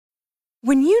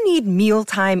When you need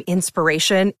mealtime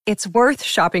inspiration, it's worth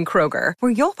shopping Kroger,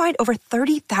 where you'll find over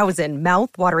 30,000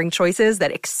 mouth-watering choices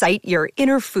that excite your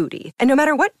inner foodie. And no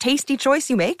matter what tasty choice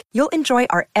you make, you'll enjoy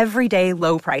our everyday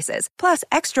low prices, plus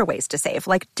extra ways to save,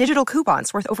 like digital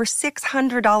coupons worth over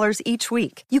 $600 each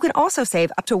week. You can also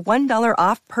save up to $1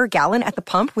 off per gallon at the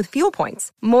pump with fuel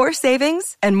points. More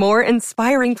savings and more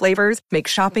inspiring flavors make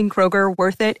shopping Kroger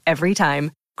worth it every time.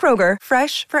 Kroger,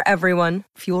 fresh for everyone.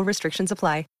 Fuel restrictions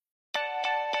apply.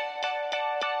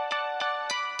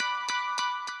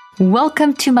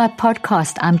 Welcome to my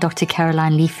podcast. I'm Dr.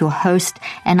 Caroline Leaf, your host,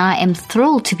 and I am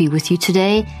thrilled to be with you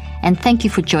today. And thank you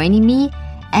for joining me.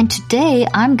 And today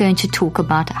I'm going to talk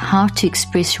about how to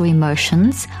express your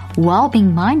emotions while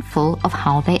being mindful of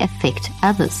how they affect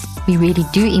others. We really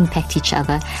do impact each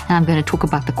other. And I'm going to talk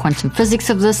about the quantum physics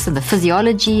of this and the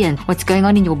physiology and what's going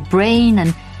on in your brain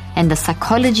and the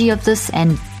psychology of this,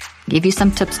 and give you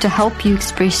some tips to help you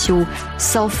express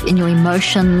yourself and your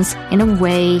emotions in a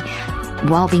way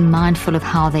while being mindful of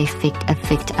how they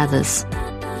affect others.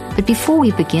 But before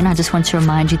we begin, I just want to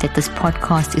remind you that this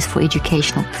podcast is for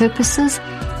educational purposes,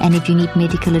 and if you need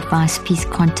medical advice, please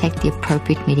contact the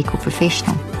appropriate medical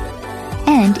professional.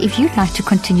 And if you'd like to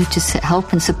continue to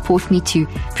help and support me to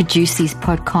produce these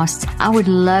podcasts, I would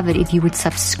love it if you would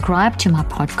subscribe to my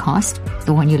podcast,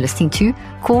 the one you're listening to,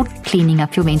 called Cleaning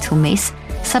Up Your Mental Mess.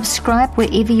 Subscribe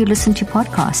wherever you listen to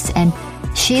podcasts, and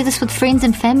share this with friends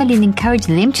and family and encourage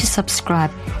them to subscribe,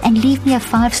 and leave me a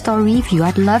 5-star review.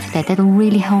 I'd love that. That'll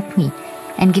really help me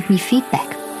and give me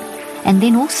feedback. And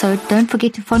then also, don't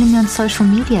forget to follow me on social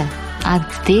media. I'm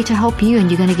there to help you, and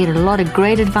you're going to get a lot of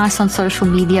great advice on social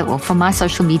media. Well, from my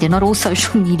social media, not all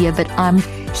social media, but I'm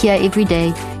here every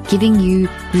day giving you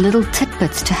little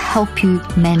tidbits to help you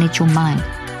manage your mind.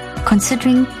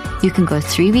 Considering you can go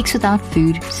 3 weeks without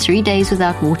food, 3 days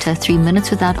without water, 3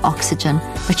 minutes without oxygen,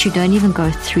 but you don't even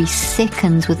go 3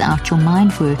 seconds without your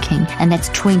mind working, and that's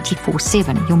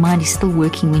 24/7. Your mind is still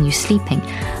working when you're sleeping.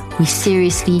 We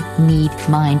seriously need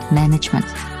mind management.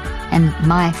 And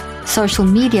my social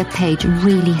media page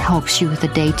really helps you with the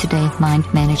day-to-day mind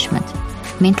management.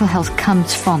 Mental health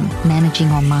comes from managing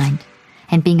our mind.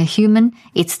 And being a human,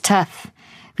 it's tough.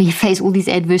 We face all these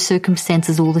adverse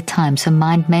circumstances all the time, so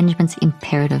mind management's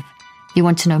imperative. If you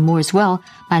want to know more as well,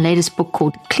 my latest book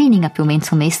called Cleaning Up Your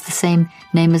Mental Mess, the same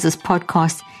name as this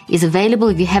podcast, is available.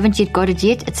 If you haven't yet got it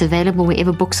yet, it's available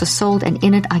wherever books are sold, and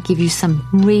in it I give you some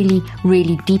really,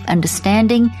 really deep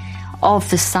understanding of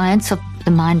the science of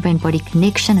the mind-brain-body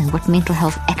connection and what mental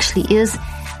health actually is,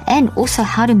 and also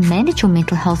how to manage your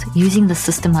mental health using the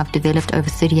system I've developed over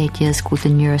 38 years called the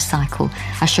Neurocycle.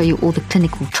 I show you all the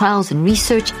clinical trials and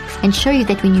research, and show you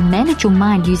that when you manage your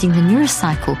mind using the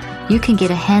Neurocycle, you can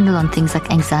get a handle on things like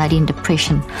anxiety and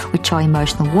depression, which are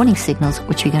emotional warning signals,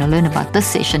 which we're going to learn about this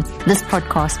session, this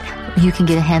podcast. You can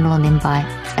get a handle on them by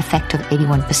a factor of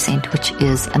 81%, which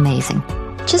is amazing.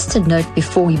 Just a note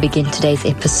before we begin today's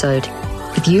episode.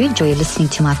 If you enjoy listening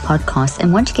to my podcast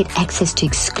and want to get access to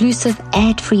exclusive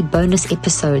ad-free bonus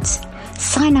episodes,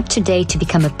 sign up today to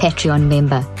become a Patreon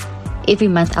member. Every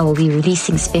month I will be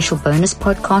releasing special bonus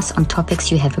podcasts on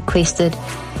topics you have requested,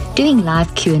 doing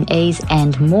live Q&As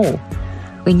and more.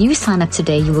 When you sign up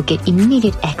today, you will get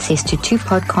immediate access to 2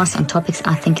 podcasts on topics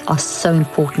I think are so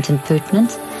important and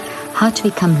pertinent: how to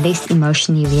become less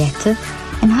emotionally reactive,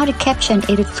 and how to capture and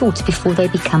edit thoughts before they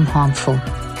become harmful.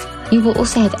 You will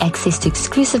also have access to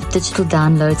exclusive digital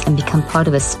downloads and become part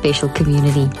of a special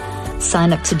community.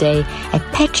 Sign up today at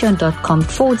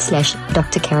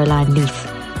patreon.com/Dr. Caroline Leaf.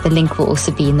 The link will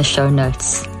also be in the show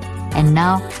notes. And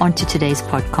now, on to today's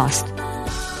podcast.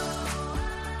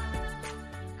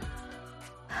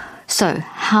 So,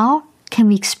 how can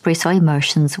we express our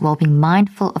emotions while being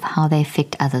mindful of how they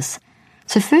affect others?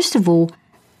 So first of all,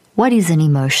 what is an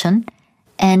emotion?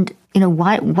 And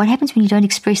what happens when you don't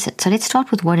express it? So let's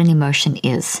start with what an emotion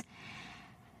is.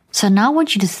 So now I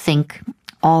want you to think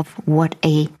of what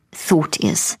a thought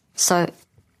is. So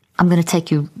I'm going to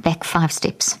take you back 5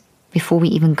 steps before we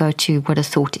even go to what a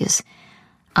thought is.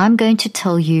 I'm going to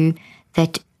tell you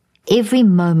that every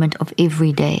moment of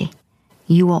every day,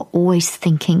 you are always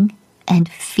thinking and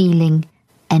feeling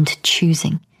and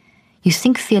choosing. You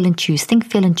think, feel, and choose, think,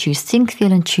 feel, and choose, think,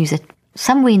 feel, and choose at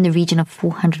somewhere in the region of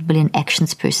 400 billion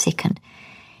actions per second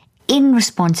in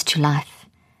response to life.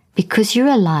 Because you're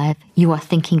alive, you are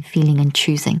thinking, feeling, and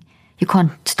choosing. You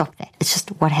can't stop that. It's just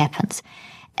what happens.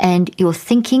 And your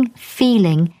thinking,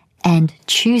 feeling, and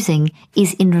choosing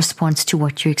is in response to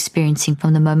what you're experiencing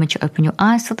from the moment you open your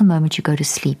eyes till the moment you go to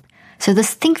sleep. So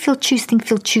this think, feel, choose, think,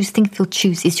 feel, choose, think, feel,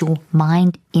 choose is your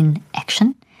mind in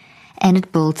action. and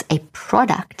it builds a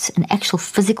product, an actual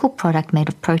physical product made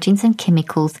of proteins and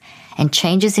chemicals, and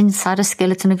changes inside a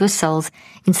skeleton of your cells,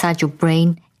 inside your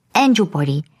brain and your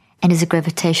body, and is a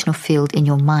gravitational field in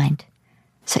your mind.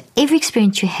 So every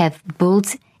experience you have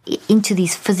builds into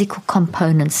these physical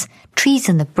components, trees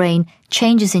in the brain,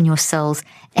 changes in your cells,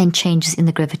 and changes in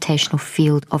the gravitational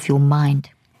field of your mind.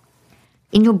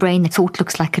 In your brain, the thought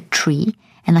looks like a tree,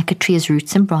 and like a tree has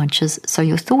roots and branches, so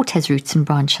your thought has roots and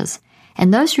branches.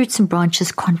 And those roots and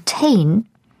branches contain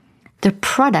the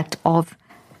product of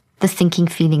the thinking,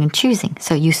 feeling, and choosing.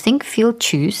 So you think, feel,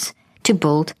 choose to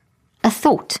build a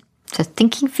thought. So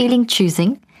thinking, feeling,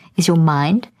 choosing is your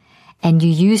mind, and you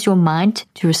use your mind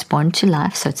to respond to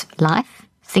life. So it's life,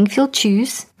 think, feel,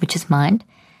 choose, which is mind.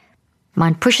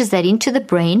 Mind pushes that into the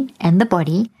brain and the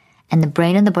body, and the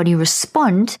brain and the body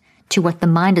respond to what the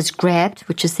mind has grabbed,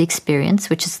 which is the experience,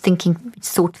 which is thinking,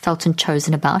 thought, felt, and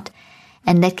chosen about.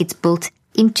 And that gets built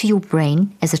into your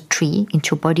brain as a tree,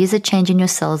 into your body as a change in your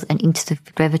cells, and into the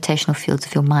gravitational fields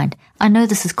of your mind. I know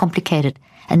this is complicated,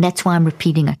 and that's why I'm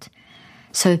repeating it.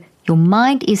 So your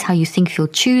mind is how you think, feel,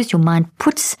 choose. Your mind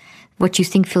puts what you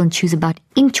think, feel, and choose about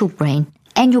into your brain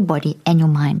and your body and your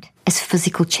mind as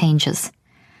physical changes.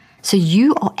 So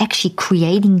you are actually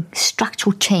creating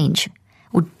structural change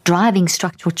or driving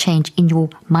structural change in your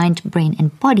mind, brain,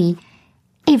 and body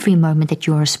every moment that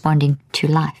you are responding to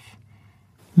life.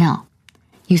 Now,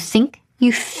 you think,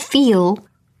 you feel,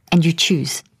 and you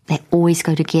choose. They always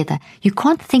go together. You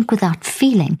can't think without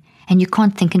feeling, and you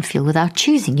can't think and feel without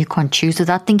choosing. You can't choose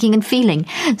without thinking and feeling.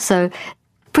 So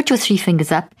put your 3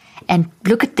 fingers up and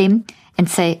look at them and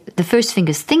say, the first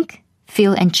finger is think,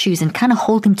 feel, and choose, and kind of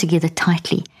hold them together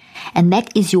tightly. And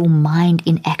that is your mind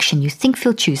in action. You think,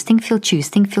 feel, choose, think, feel, choose,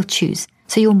 think, feel, choose.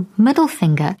 So your middle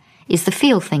finger is the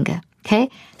feel finger, okay?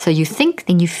 So you think,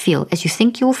 then you feel. As you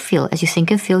think, you'll feel. As you think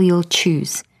and feel, you'll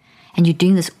choose. And you're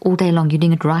doing this all day long. You're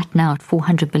doing it right now at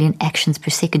 400 billion actions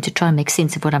per second to try and make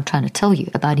sense of what I'm trying to tell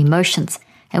you about emotions.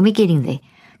 And we're getting there,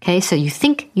 okay? So you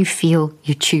think, you feel,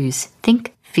 you choose.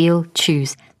 Think, feel,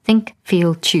 choose. Think,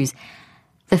 feel, choose.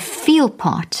 The feel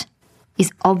part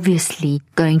is obviously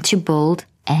going to build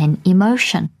an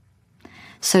emotion.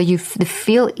 So the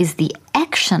feel is the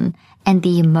action and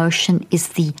the emotion is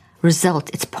the result.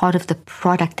 It's part of the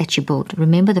product that you build.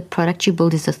 Remember, the product you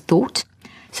build is a thought.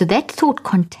 So that thought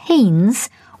contains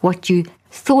what you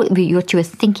thought, what you were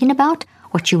thinking about,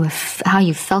 how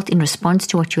you felt in response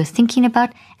to what you were thinking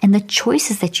about, and the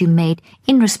choices that you made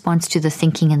in response to the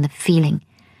thinking and the feeling.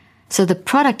 So the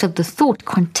product of the thought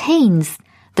contains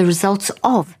the results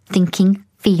of thinking,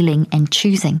 feeling, and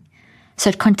choosing. So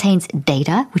it contains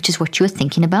data, which is what you were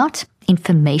thinking about,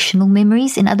 informational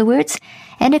memories, in other words,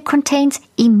 and it contains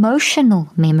emotional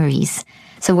memories.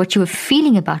 So what you were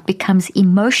feeling about becomes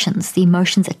emotions, the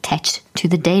emotions attached to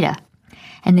the data.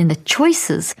 And then the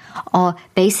choices are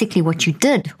basically what you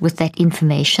did with that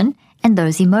information and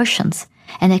those emotions.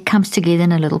 And that comes together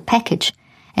in a little package.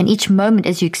 And each moment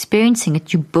as you're experiencing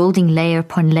it, you're building layer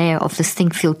upon layer of this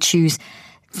think, feel, choose,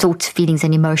 thoughts, feelings,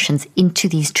 and emotions into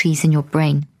these trees in your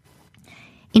brain.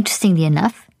 Interestingly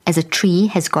enough, as a tree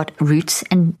has got roots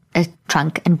and a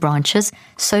trunk and branches,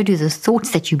 so do the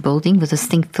thoughts that you're building with this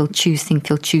think, feel,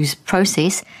 choose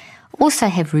process also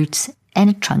have roots and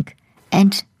a trunk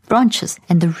and branches.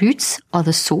 And the roots are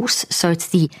the source, so it's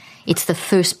the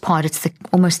first part, it's the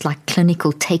almost like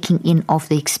clinical taking in of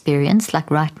the experience. Like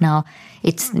right now,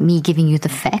 it's me giving you the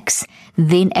facts.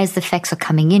 Then as the facts are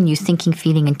coming in, you're thinking,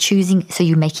 feeling, and choosing, so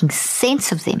you're making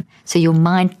sense of them. So your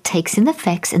mind takes in the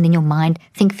facts, and then your mind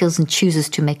thinks, feels, and chooses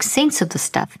to make sense of the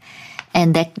stuff.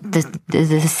 And that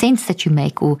the sense that you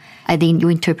make, or then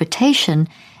your interpretation,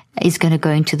 is going to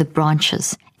go into the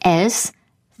branches as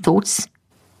thoughts,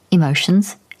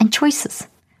 emotions, and choices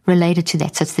related to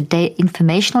that. So it's the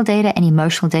informational data and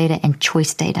emotional data and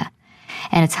choice data.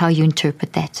 And it's how you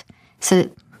interpret that.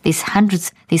 So there's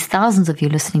thousands of you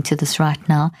listening to this right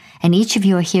now, and each of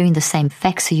you are hearing the same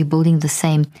facts, so you're building the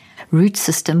same root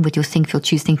system with your think, feel,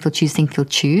 choose, think, feel, choose, think, feel,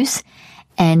 choose.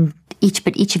 And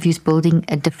each of you is building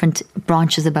a different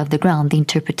branches above the ground, the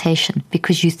interpretation,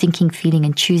 because you're thinking, feeling,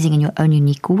 and choosing in your own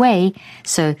unique way.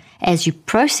 So as you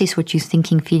process what you're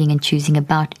thinking, feeling, and choosing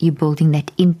about, you're building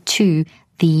that into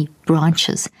the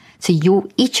branches. So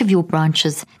each of your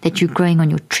branches that you're growing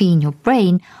on your tree in your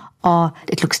brain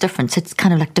it looks different. So it's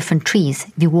kind of like different trees.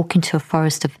 If you walk into a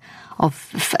forest of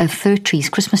fir trees,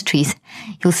 Christmas trees,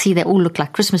 you'll see they all look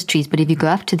like Christmas trees. But if you go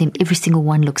up to them, every single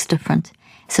one looks different.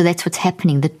 So that's what's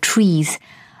happening. The trees,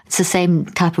 it's the same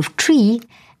type of tree.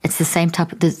 It's the same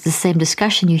the same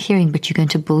discussion you're hearing, but you're going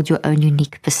to build your own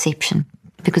unique perception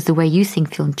because the way you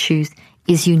think, feel, and choose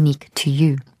is unique to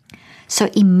you. So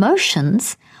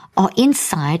emotions are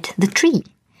inside the tree,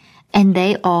 and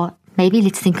they are, maybe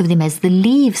let's think of them as the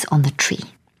leaves on the tree.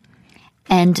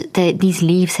 And these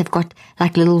leaves have got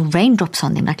like little raindrops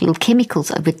on them, like little chemicals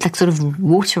with like sort of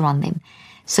water on them.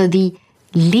 So the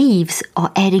leaves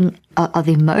are adding are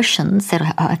the emotions that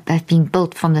have been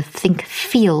built from the think,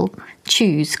 feel,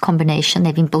 choose combination.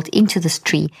 They've been built into this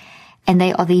tree, and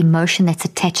they are the emotion that's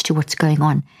attached to what's going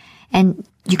on. And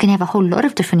you can have a whole lot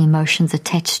of different emotions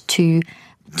attached to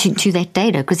that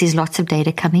data, because there's lots of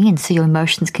data coming in. So your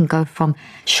emotions can go from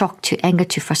shock to anger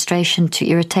to frustration to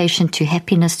irritation to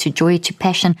happiness to joy to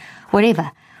passion,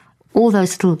 whatever. All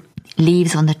those little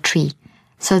leaves on the tree.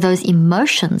 So those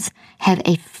emotions have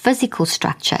a physical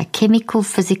structure, a chemical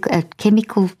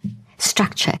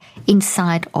structure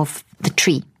inside of the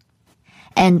tree.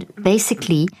 And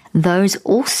basically, those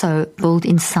also build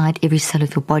inside every cell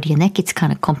of your body, and that gets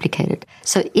kind of complicated.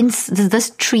 So in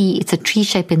this tree, it's a tree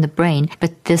shape in the brain,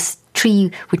 but this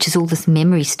tree, which is all this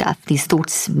memory stuff, these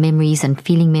thoughts, memories, and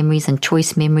feeling memories, and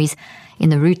choice memories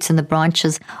in the roots and the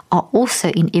branches, are also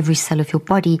in every cell of your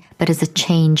body, but as a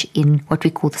change in what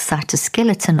we call the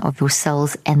cytoskeleton of your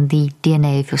cells and the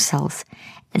DNA of your cells.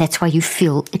 And that's why you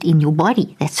feel it in your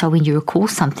body. That's why when you recall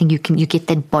something, you get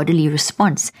that bodily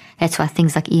response. That's why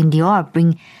things like EMDR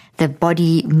bring the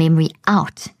body memory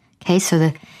out. Okay, so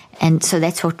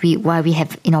that's why we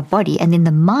have in our body. And in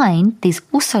the mind, there's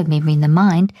also memory in the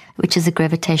mind, which is a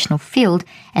gravitational field,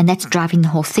 and that's driving the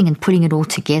whole thing and putting it all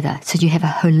together. So you have a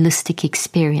holistic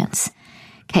experience.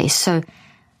 Okay, so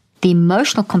the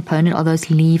emotional component are those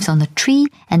leaves on the tree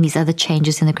and these other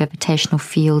changes in the gravitational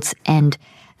fields and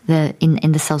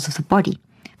in the cells of the body.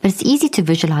 But it's easy to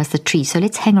visualize the tree. So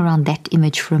let's hang around that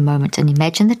image for a moment and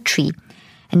imagine the tree.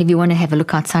 And if you want to have a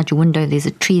look outside your window, there's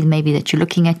a tree maybe that you're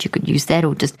looking at. You could use that,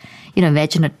 or just,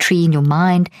 imagine a tree in your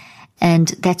mind. And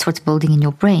that's what's building in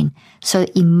your brain. So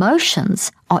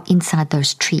emotions are inside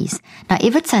those trees. Now,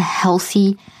 if it's a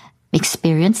healthy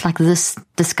experience, like this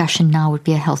discussion now would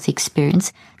be a healthy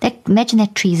experience, imagine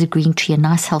that tree is a green tree, a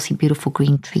nice, healthy, beautiful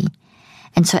green tree.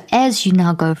 And so as you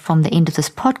now go from the end of this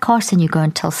podcast and you go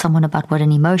and tell someone about what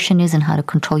an emotion is and how to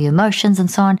control your emotions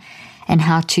and so on, and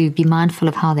how to be mindful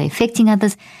of how they're affecting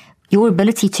others, your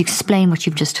ability to explain what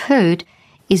you've just heard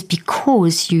is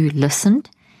because you listened,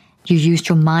 you used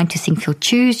your mind to think, feel,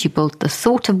 choose, you built the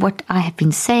thought of what I have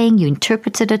been saying, you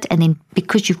interpreted it, and then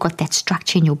because you've got that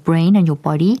structure in your brain and your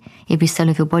body, every cell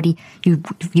of your body,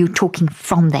 you're talking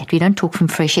from that. We don't talk from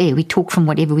fresh air. We talk from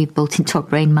whatever we've built into our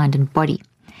brain, mind, and body.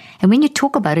 And when you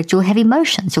talk about it, you'll have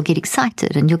emotions. You'll get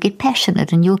excited and you'll get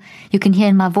passionate, and you can hear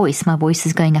in my voice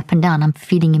is going up and down. I'm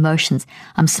feeling emotions.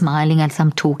 I'm smiling as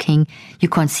I'm talking. You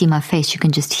can't see my face. You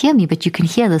can just hear me, but you can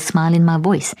hear the smile in my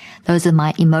voice. Those are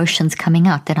my emotions coming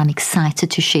out, that I'm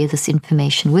excited to share this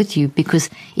information with you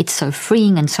because it's so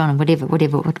freeing and so on, whatever,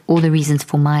 all the reasons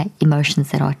for my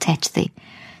emotions that are attached there.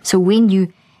 So when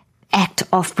you act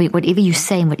off whatever you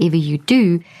say and whatever you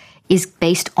do, is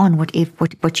based on what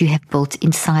you have built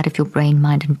inside of your brain,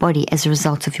 mind, and body as a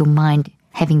result of your mind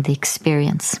having the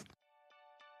experience.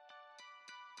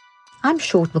 I'm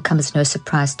sure it will come as no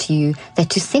surprise to you that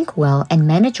to think well and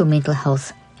manage your mental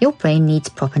health, your brain needs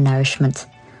proper nourishment.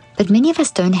 But many of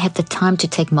us don't have the time to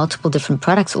take multiple different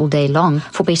products all day long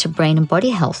for better brain and body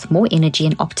health, more energy,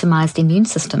 and optimized immune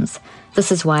systems. This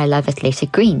is why I love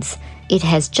Athletic Greens. It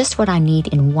has just what I need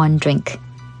in one drink.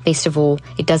 Best of all,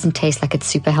 it doesn't taste like it's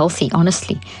super healthy,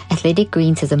 honestly. Athletic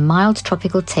Greens has a mild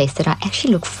tropical taste that I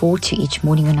actually look forward to each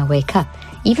morning when I wake up.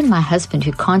 Even my husband,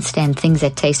 who can't stand things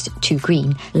that taste too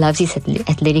green, loves his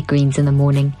Athletic Greens in the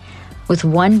morning. With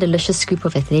one delicious scoop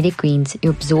of Athletic Greens,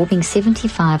 you're absorbing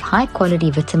 75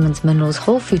 high-quality vitamins, minerals,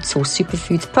 whole food source,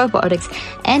 superfoods, probiotics,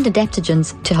 and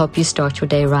adaptogens to help you start your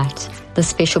day right. This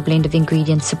special blend of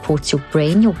ingredients supports your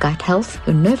brain, your gut health,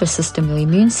 your nervous system, your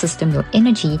immune system, your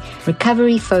energy,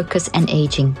 recovery, focus, and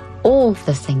aging. All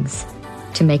the things.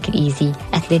 To make it easy,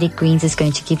 Athletic Greens is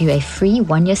going to give you a free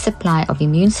 1-year supply of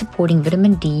immune-supporting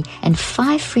vitamin D and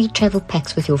 5 free travel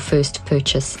packs with your first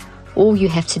purchase. All you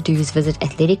have to do is visit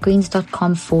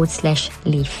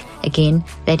athleticgreens.com/leaf. Again,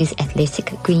 that is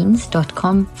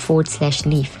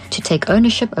athleticgreens.com/leaf to take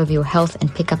ownership over your health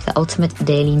and pick up the ultimate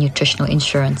daily nutritional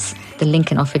insurance. The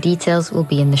link and offer details will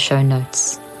be in the show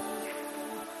notes.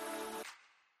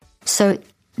 So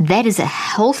that is a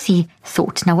healthy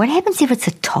thought. Now, what happens if it's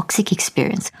a toxic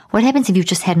experience? What happens if you've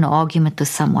just had an argument with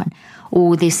someone,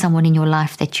 or there's someone in your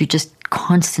life that you just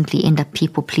constantly end up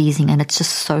people pleasing and it's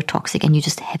just so toxic and you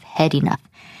just have had enough?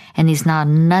 And there's now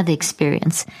another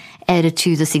experience added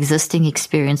to this existing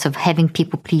experience of having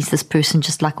people please this person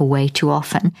just like way too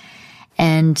often.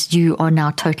 and you are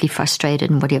now totally frustrated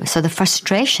and whatever. So the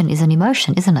frustration is an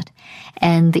emotion, isn't it?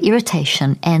 And the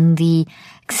irritation and the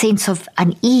sense of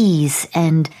unease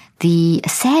and the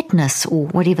sadness or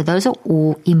whatever, those are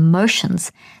all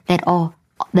emotions that are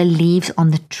the leaves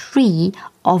on the tree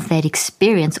of that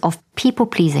experience of people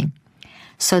pleasing.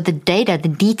 So the data, the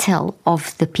detail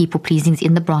of the people pleasing is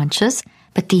in the branches,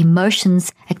 but the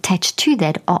emotions attached to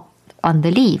that are on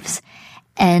the leaves.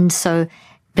 And so,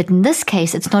 but in this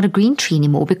case, it's not a green tree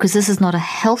anymore because this is not a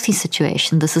healthy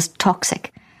situation. This is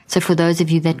toxic. So for those of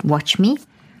you that watch me,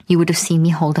 you would have seen me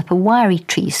hold up a wiry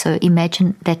tree. So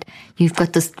imagine that you've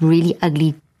got this really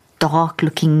ugly,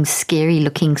 dark-looking,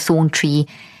 scary-looking thorn tree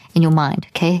in your mind,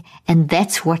 okay? And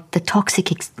that's what the toxic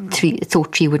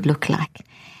thought tree would look like.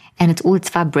 And it's all its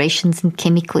vibrations and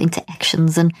chemical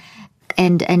interactions and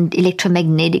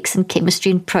electromagnetics and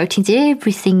chemistry and proteins.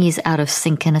 Everything is out of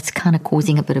sync, and it's kind of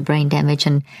causing a bit of brain damage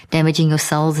and damaging your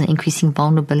cells and increasing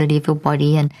vulnerability of your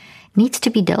body, and needs to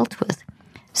be dealt with.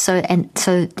 So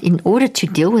in order to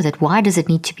deal with it, why does it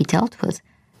need to be dealt with?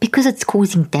 Because it's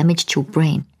causing damage to your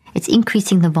brain. It's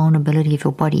increasing the vulnerability of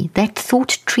your body. That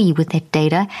thought tree with that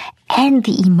data and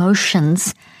the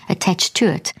emotions attached to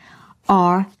it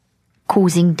are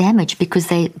causing damage because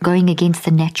they're going against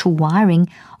the natural wiring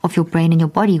of your brain and your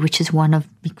body, which is one of,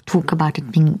 we talk about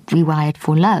it being rewired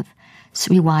for love,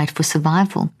 so rewired for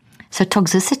survival. So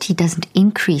toxicity doesn't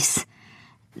increase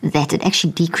that, it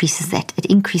actually decreases that. It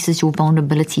increases your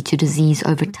vulnerability to disease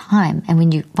over time. And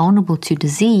when you're vulnerable to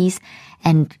disease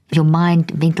and your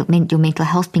mind, your mental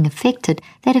health being affected,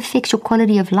 that affects your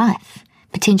quality of life,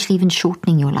 potentially even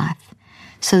shortening your life.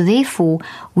 So therefore,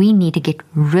 we need to get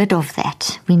rid of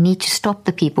that. We need to stop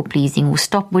the people-pleasing or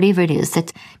stop whatever it is,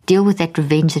 that deal with that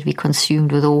revenge that we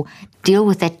consumed with, or deal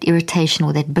with that irritation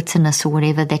or that bitterness or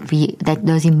whatever that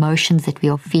those emotions that we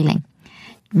are feeling.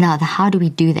 Now, how do we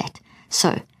do that?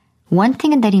 So, one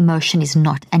thing that emotion is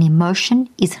not an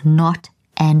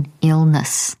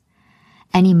illness.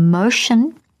 An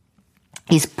emotion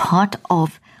is part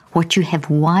of what you have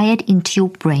wired into your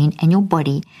brain and your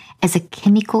body as a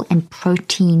chemical and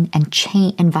protein and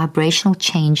chain and vibrational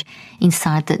change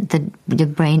inside the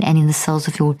brain and in the cells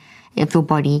of your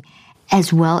body,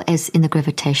 as well as in the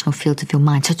gravitational fields of your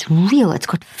mind. So it's real. It's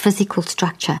got physical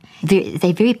structure.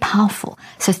 They're very powerful.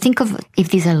 So think of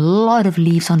if there's a lot of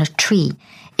leaves on a tree,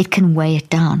 it can weigh it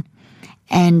down.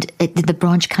 And the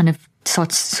branch kind of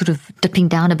starts sort of dipping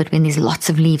down a bit when there's lots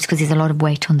of leaves because there's a lot of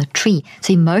weight on the tree.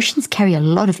 So emotions carry a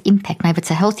lot of impact. Now, if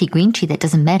it's a healthy green tree, that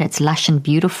doesn't matter. It's lush and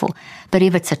beautiful. But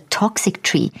if it's a toxic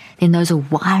tree, then those are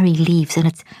wiry leaves and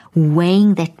it's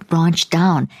weighing that branch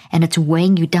down and it's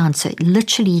weighing you down. So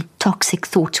literally toxic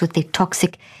thoughts with their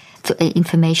toxic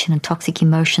information and toxic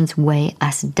emotions weigh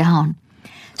us down.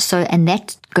 So, and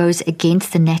that goes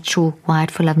against the natural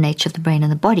wired for love nature of the brain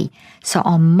and the body. So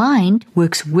our mind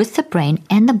works with the brain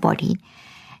and the body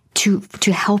to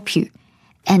help you.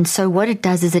 And so what it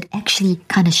does is it actually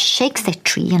kind of shakes that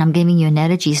tree. And I'm giving you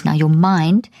analogies now. Your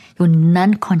mind, your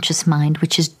non-conscious mind,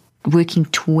 which is working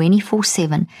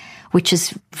 24/7, which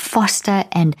is faster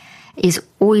and is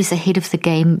always ahead of the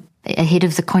game, ahead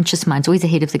of the conscious mind, it's always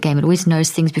ahead of the game. It always knows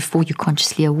things before you're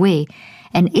consciously aware.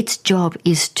 And its job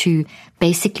is to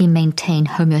basically maintain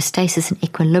homeostasis and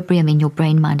equilibrium in your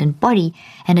brain, mind, and body.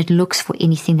 And it looks for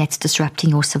anything that's disrupting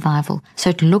your survival. So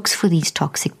it looks for these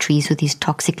toxic trees or these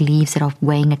toxic leaves that are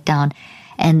weighing it down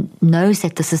and knows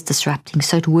that this is disrupting.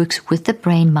 So it works with the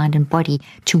brain, mind, and body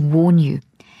to warn you.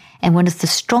 And one of the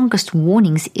strongest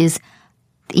warnings is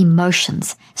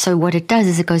emotions. So what it does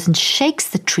is it goes and shakes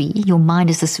the tree. Your mind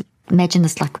is this, imagine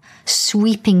this like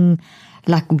sweeping,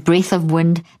 like breath of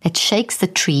wind that shakes the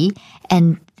tree,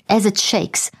 and as it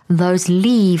shakes, those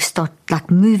leaves start like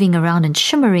moving around and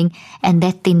shimmering, and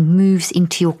that then moves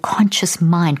into your conscious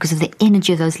mind because of the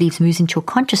energy of those leaves moves into your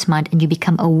conscious mind, and you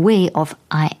become aware of,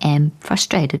 I am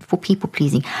frustrated for people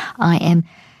pleasing. I am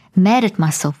mad at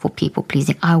myself for people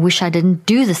pleasing. I wish I didn't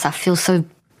do this. I feel so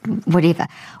whatever.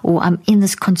 Or I'm in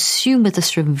this consumed with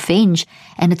this revenge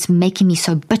and it's making me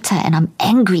so bitter and I'm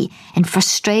angry and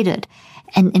frustrated.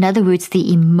 And in other words,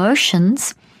 the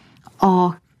emotions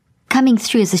are coming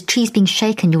through as the tree's being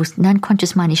shaken, your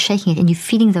non-conscious mind is shaking it, and you're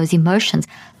feeling those emotions.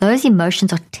 Those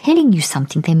emotions are telling you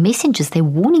something. They're messengers, they're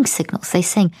warning signals. They're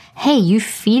saying, hey, you're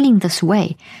feeling this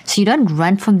way. So you don't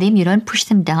run from them, you don't push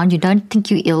them down, you don't think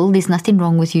you're ill, there's nothing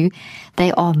wrong with you.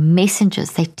 They are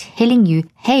messengers. They're telling you,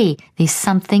 hey, there's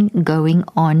something going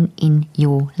on in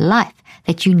your life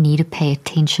that you need to pay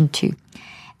attention to.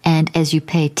 And as you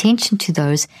pay attention to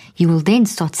those, you will then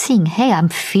start seeing, hey, I'm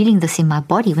feeling this in my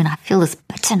body when I feel this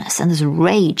bitterness and this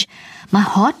rage. My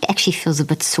heart actually feels a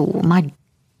bit sore. My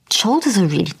shoulders are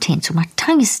really tense, or my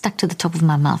tongue is stuck to the top of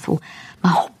my mouth, or my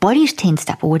whole body is tensed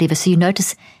up, or whatever. So you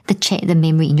notice the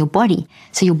memory in your body.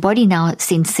 So your body now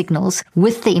sends signals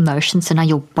with the emotions. So now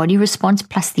your body responds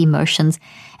plus the emotions,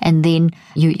 and then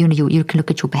you can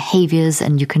look at your behaviors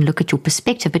and you can look at your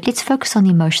perspective. But let's focus on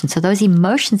the emotions. So those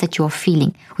emotions that you are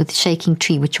feeling with shaking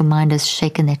tree, which your mind has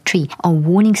shaken that tree, are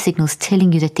warning signals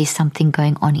telling you that there's something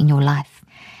going on in your life.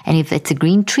 And if it's a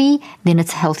green tree, then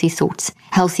it's healthy thoughts,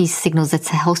 healthy signals. That's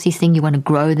a healthy thing. You want to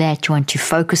grow that. You want to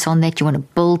focus on that. You want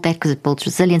to build that because it builds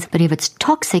resilience. But if it's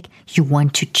toxic, you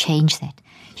want to change that.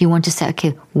 You want to say,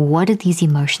 okay, what are these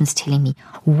emotions telling me?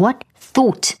 What's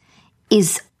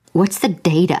the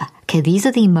data? Okay, these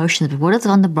are the emotions, but what is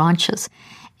on the branches?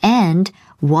 And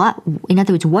in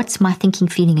other words, what's my thinking,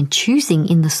 feeling, and choosing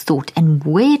in this thought? And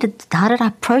how did I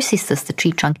process this, the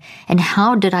tree trunk? And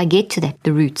how did I get to that,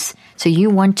 the roots? So you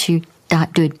want to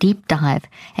do a deep dive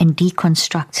and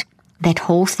deconstruct that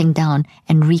whole thing down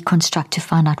and reconstruct to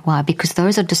find out why. Because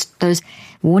those are just those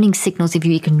warning signals. If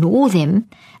you ignore them,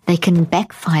 they can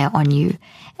backfire on you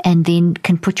and then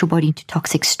can put your body into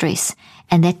toxic stress.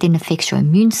 And that then affects your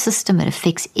immune system. It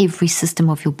affects every system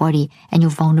of your body, and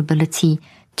your vulnerability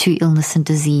to illness and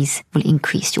disease will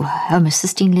increase. Your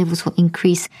homocysteine levels will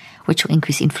increase, which will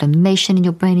increase inflammation in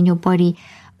your brain and your body.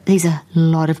 There's a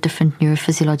lot of different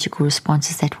neurophysiological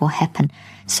responses that will happen.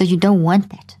 So you don't want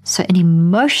that. So an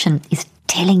emotion is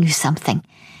telling you something.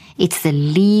 It's the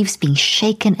leaves being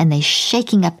shaken, and they're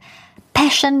shaking up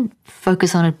passion,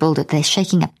 focus on it, build it. They're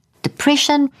shaking up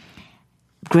depression,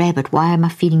 grab it. Why am I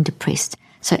feeling depressed?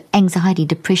 So anxiety,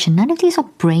 depression, none of these are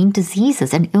brain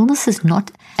diseases. An emotion is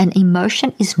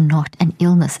not an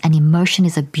illness. An emotion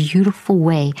is a beautiful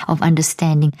way of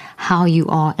understanding how you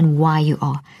are and why you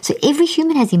are. So every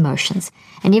human has emotions,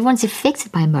 and everyone's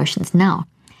affected by emotions. Now,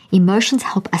 emotions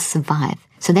help us survive.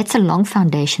 So that's a long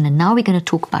foundation. And now we're going to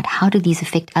talk about how do these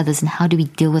affect others and how do we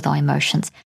deal with our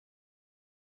emotions.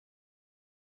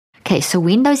 Okay, so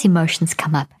when those emotions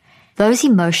come up, those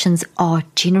emotions are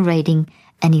generating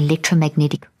an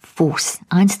electromagnetic force.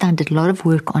 Einstein did a lot of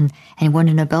work on and won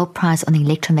a Nobel Prize on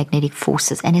electromagnetic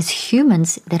forces. And as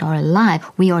humans that are alive,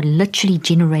 we are literally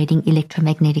generating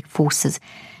electromagnetic forces.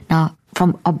 Now,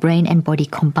 from our brain and body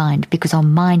combined, because our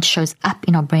mind shows up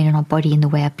in our brain and our body in the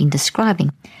way I've been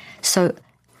describing. So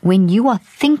when you are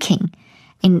thinking,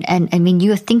 and when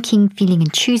you are thinking, feeling,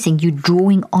 and choosing, you're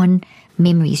drawing on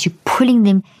memories. You're pulling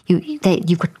them.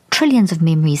 You've got trillions of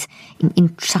memories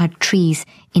inside trees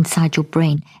inside your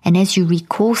brain. And as you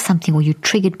recall something or you're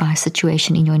triggered by a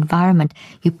situation in your environment,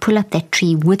 you pull up that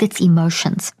tree with its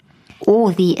emotions.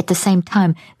 Or at the same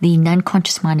time, the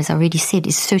non-conscious mind, as I already said,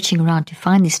 is searching around to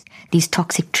find these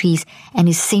toxic trees and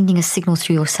is sending a signal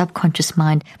through your subconscious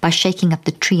mind by shaking up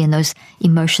the tree, and those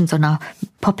emotions are now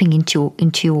popping into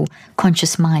your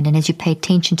conscious mind. And as you pay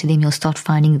attention to them, you'll start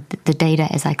finding the data,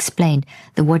 as I explained,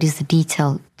 what is the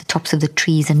detail, the tops of the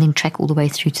trees, and then track all the way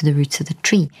through to the roots of the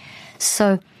tree.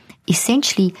 So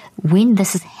essentially, when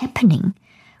this is happening,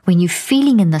 when you're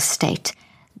feeling in this state,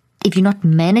 if you're not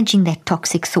managing that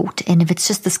toxic thought, and if it's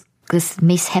just this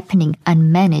mess happening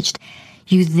unmanaged,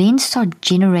 you then start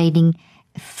generating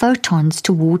photons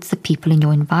towards the people in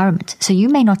your environment. So you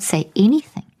may not say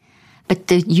anything, but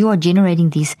you are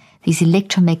generating these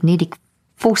electromagnetic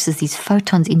forces, these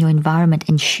photons in your environment,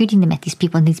 and shooting them at these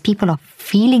people, and these people are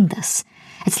feeling this.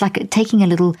 It's like taking a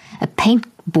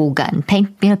paintball gun,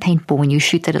 paintball, when you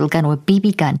shoot that little gun, or a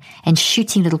BB gun, and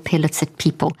shooting little pellets at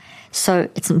people. So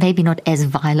it's maybe not as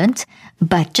violent,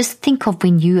 but just think of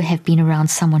when you have been around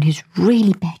someone who's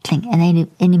really battling, and they're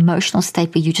in an emotional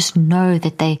state where you just know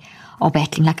that they are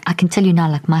battling. Like I can tell you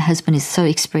now, like my husband is so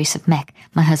expressive,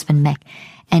 my husband Mac.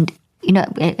 And,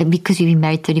 because we've been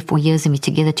married 34 years and we're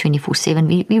together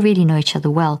 24/7, we really know each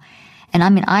other well. And I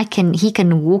mean, he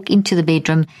can walk into the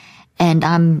bedroom and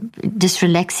I'm just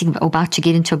relaxing, about to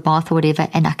get into a bath or whatever,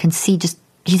 and I can see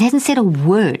he hasn't said a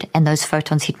word, and those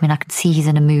photons hit me, and I can see he's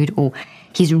in a mood, or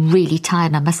he's really tired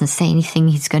and I mustn't say anything,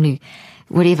 he's going to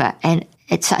whatever. And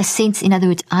it's a sense, in other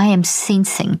words, I am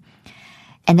sensing,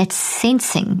 and that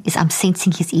sensing is I'm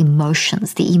sensing his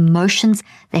emotions, the emotions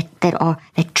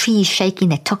that tree is shaking,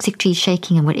 that toxic tree is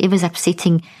shaking, and whatever's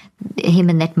upsetting him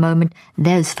in that moment,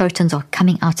 those photons are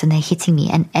coming out and they're hitting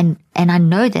me, and I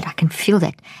know that I can feel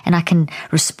that, and I can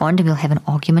respond, and we'll have an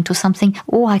argument or something,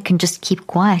 or I can just keep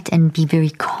quiet and be very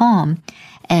calm,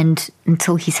 and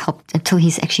until he's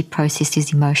actually processed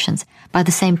his emotions. By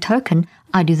the same token,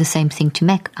 I do the same thing to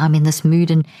Mac. I'm in this mood,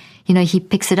 and he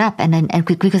picks it up, and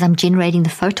because I'm generating the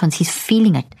photons, he's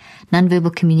feeling it.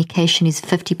 Nonverbal communication is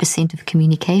 50% of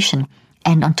communication.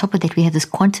 And on top of that, we have this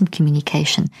quantum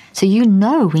communication. So you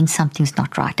know when something's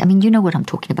not right. I mean, you know what I'm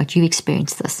talking about. You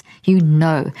experienced this. You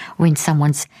know when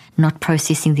someone's not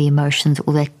processing the emotions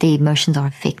or that the emotions are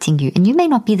affecting you. And you may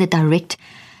not be the direct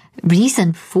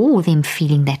reason for them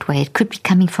feeling that way. It could be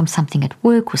coming from something at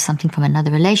work or something from another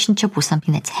relationship or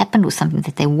something that's happened or something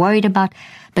that they're worried about,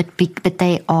 but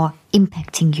they are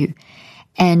impacting you.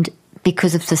 And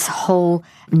because of this whole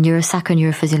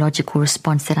neuropsychophysiological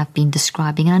response that I've been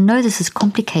describing. And I know this is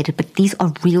complicated, but these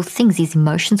are real things. These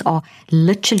emotions are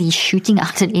literally shooting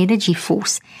out an energy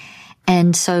force.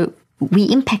 And so we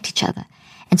impact each other.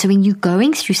 And so when you're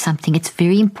going through something, it's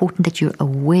very important that you're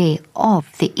aware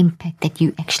of the impact that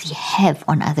you actually have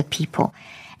on other people.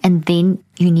 And then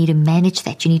you need to manage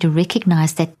that. You need to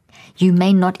recognize that you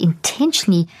may not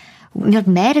intentionally, you're not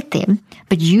mad at them,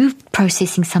 but you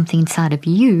processing something inside of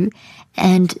you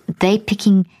and they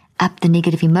picking up the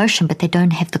negative emotion, but they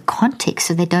don't have the context,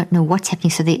 so they don't know what's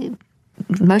happening. So they,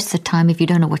 most of the time, if you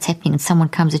don't know what's happening and someone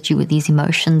comes at you with these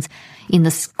emotions in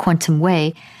this quantum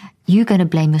way, you're going to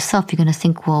blame yourself. You're going to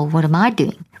think, well, what am I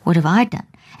doing? What have I done?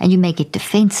 And you may get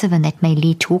defensive, and that may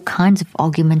lead to all kinds of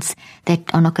arguments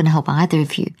that are not going to help either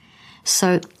of you.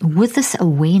 So with this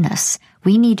awareness,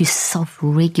 we need to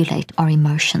self-regulate our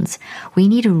emotions. We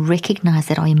need to recognize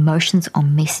that our emotions are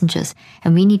messengers,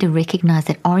 and we need to recognize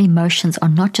that our emotions are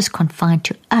not just confined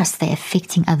to us, they're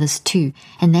affecting others too.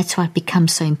 And that's why it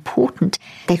becomes so important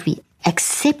that we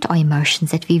accept our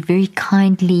emotions, that we very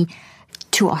kindly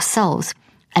to ourselves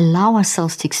allow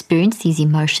ourselves to experience these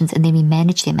emotions, and then we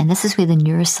manage them. And this is where the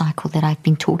neurocycle that I've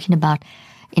been talking about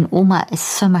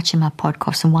so much in my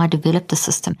podcast, and why I developed the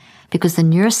system, because the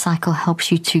neurocycle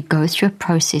helps you to go through a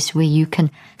process where you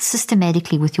can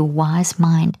systematically, with your wise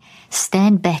mind,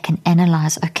 stand back and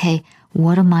analyze, okay,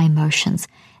 what are my emotions?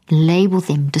 Label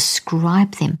them,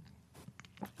 describe them.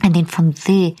 And then from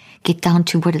there, get down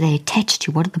to what are they attached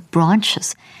to? What are the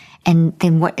branches? And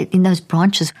then what in those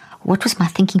branches, what was my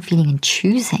thinking, feeling, and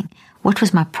choosing? What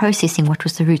was my processing? What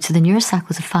was the root? So the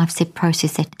neurocycle is a 5-step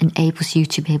process that enables you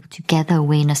to be able to gather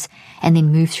awareness and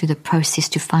then move through the process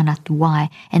to find out why,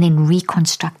 and then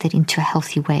reconstruct it into a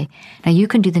healthy way. Now, you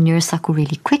can do the neurocycle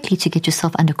really quickly to get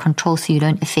yourself under control so you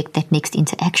don't affect that next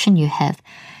interaction you have.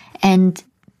 And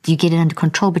you get it under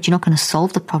control, but you're not going to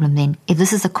solve the problem then. If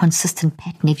this is a consistent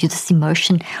pattern, if this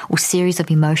emotion or series of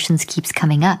emotions keeps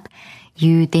coming up,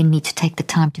 you then need to take the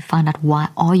time to find out, why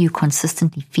are you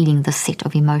consistently feeling this set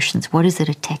of emotions? What is it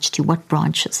attached to? What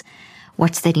branches?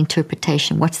 What's that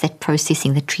interpretation? What's that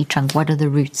processing, the tree trunk? What are the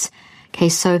roots? Okay,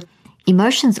 so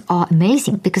emotions are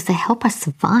amazing because they help us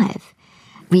survive.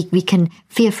 We can,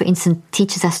 fear, for instance,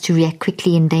 teaches us to react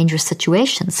quickly in dangerous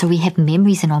situations. So we have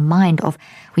memories in our mind of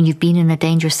when you've been in a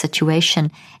dangerous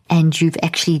situation and you've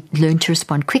actually learned to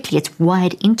respond quickly. It's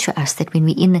wired into us that when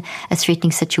we're in a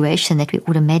threatening situation, that we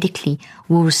automatically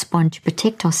will respond to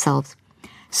protect ourselves.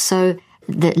 So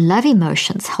the love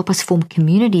emotions help us form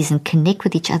communities and connect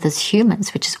with each other as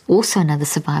humans, which is also another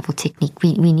survival technique.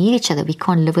 We need each other. We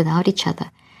can't live without each other.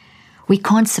 We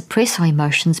can't suppress our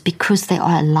emotions because they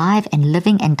are alive and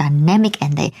living and dynamic,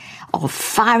 and they are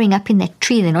firing up in that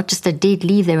tree. They're not just a dead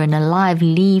leaf, they're an alive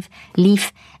leaf,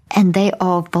 and they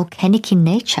are volcanic in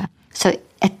nature. So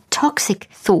a toxic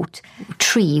thought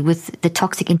tree with the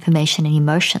toxic information and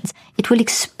emotions, it will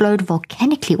explode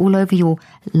volcanically all over your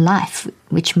life,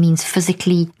 which means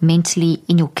physically, mentally,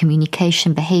 in your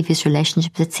communication, behaviors,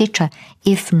 relationships, etc.,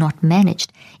 if not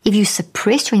managed. If you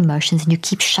suppress your emotions and you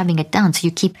keep shoving it down, so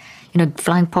you keep,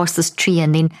 flying past this tree,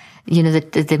 and then,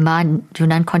 the mind, your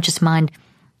unconscious mind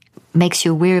makes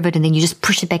you aware of it, and then you just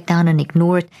push it back down and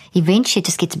ignore it. Eventually it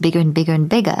just gets bigger and bigger and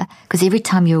bigger, because every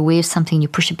time you're aware of something and you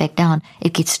push it back down,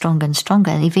 it gets stronger and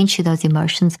stronger, and eventually those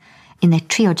emotions in that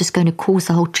tree are just going to cause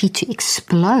the whole tree to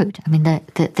explode. I mean,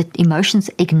 the emotions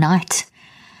ignite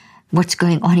what's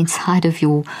going on inside of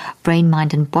your brain,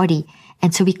 mind, and body.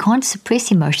 And so we can't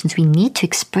suppress emotions. We need to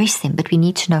express them, but we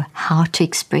need to know how to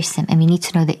express them, and we need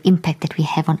to know the impact that we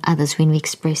have on others when we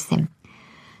express them.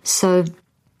 So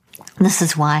this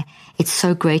is why it's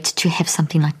so great to have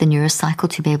something like the neurocycle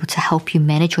to be able to help you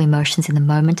manage your emotions in the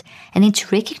moment, and then to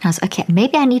recognize, okay,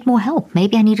 maybe I need more help.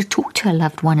 Maybe I need to talk to a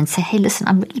loved one and say, hey, listen,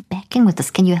 I'm really backing with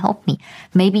this. Can you help me?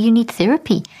 Maybe you need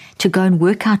therapy to go and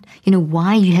work out,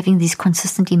 why you're having these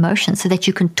consistent emotions, so that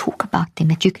you can talk about them,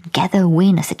 that you can gather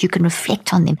awareness, that you can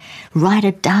reflect on them, write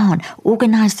it down,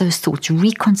 organize those thoughts,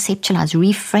 reconceptualize,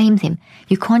 reframe them.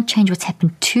 You can't change what's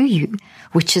happened to you,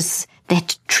 which is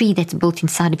that tree that's built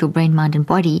inside of your brain, mind, and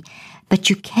body, but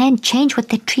you can change what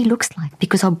that tree looks like,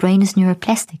 because our brain is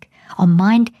neuroplastic. Our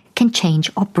mind can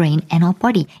change our brain and our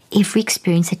body. Every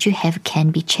experience that you have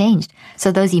can be changed.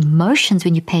 So those emotions,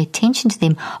 when you pay attention to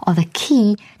them, are the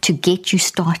key to get you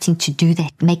starting to do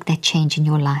that, make that change in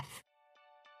your life.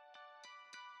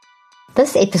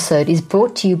 This episode is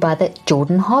brought to you by the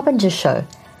Jordan Harbinger Show.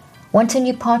 Want a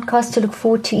new podcast to look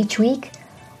forward to each week?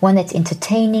 One that's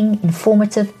entertaining,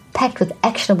 informative, packed with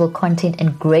actionable content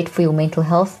and great for your mental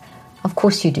health? Of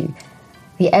course you do.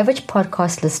 The average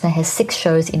podcast listener has 6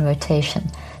 shows in rotation,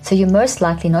 so you're most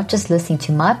likely not just listening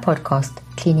to my podcast,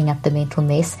 Cleaning Up the Mental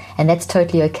Mess, and that's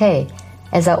totally okay.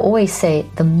 As I always say,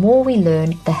 the more we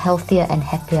learn, the healthier and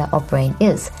happier our brain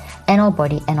is, and our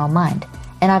body and our mind.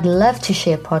 And I'd love to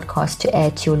share a podcast to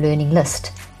add to your learning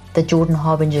list, The Jordan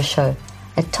Harbinger Show,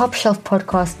 a top-shelf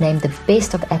podcast named the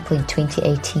Best of Apple in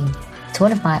 2018. It's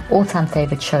one of my all-time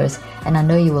favorite shows, and I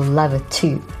know you will love it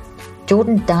too.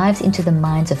 Jordan dives into the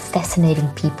minds of fascinating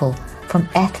people, from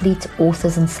athletes,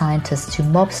 authors, and scientists to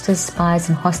mobsters, spies,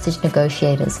 and hostage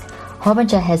negotiators.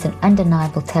 Harbinger has an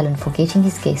undeniable talent for getting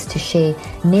his guests to share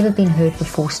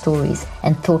never-been-heard-before stories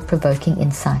and thought-provoking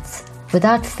insights.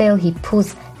 Without fail, he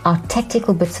pulls out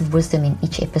tactical bits of wisdom in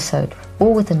each episode,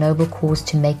 all with a noble cause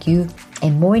to make you a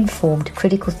more informed,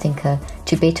 critical thinker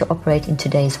to better operate in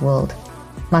today's world.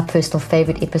 My personal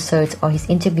favorite episodes are his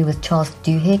interview with Charles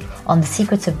Duhigg on the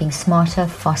secrets of being smarter,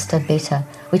 faster, better,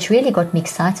 which really got me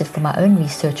excited for my own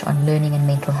research on learning and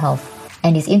mental health,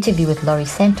 and his interview with Laurie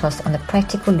Santos on the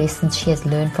practical lessons she has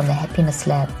learned from the Happiness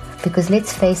Lab. Because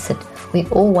let's face it, we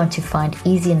all want to find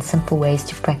easy and simple ways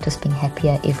to practice being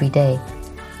happier every day.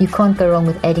 You can't go wrong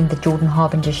with adding the Jordan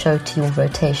Harbinger Show to your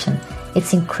rotation.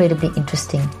 It's incredibly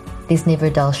interesting. There's never a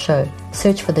dull show.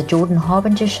 Search for the Jordan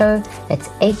Harbinger Show. That's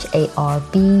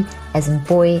HARB as in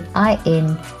boy,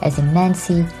 IN as in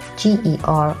Nancy,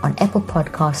 GER on Apple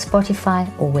Podcasts,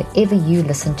 Spotify, or wherever you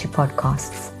listen to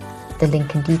podcasts. The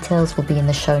link and details will be in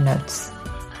the show notes.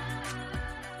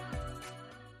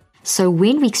 So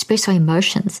when we express our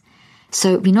emotions,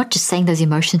 so we're not just saying those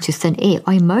emotions to thin air.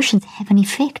 Our emotions have an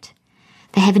effect.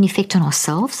 They have an effect on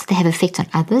ourselves, they have effect on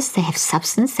others, they have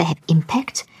substance, they have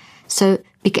impact. So,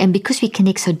 and because we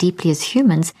connect so deeply as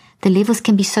humans, the levels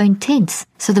can be so intense.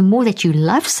 So the more that you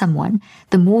love someone,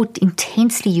 the more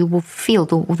intensely you will feel,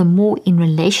 or the more in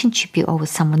relationship you are with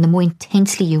someone, the more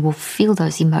intensely you will feel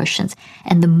those emotions,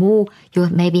 and the more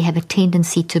you'll maybe have a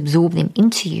tendency to absorb them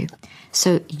into you.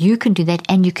 So you can do that,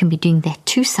 and you can be doing that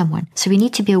to someone. So we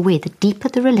need to be aware, the deeper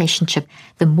the relationship,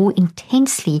 the more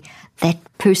intensely that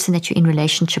person that you're in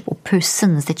relationship, or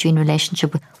persons that you're in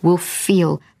relationship with, will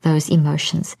feel those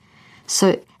emotions.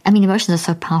 So, I mean, emotions are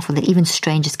so powerful that even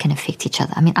strangers can affect each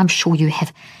other. I mean, I'm sure you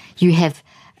have,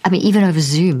 I mean, even over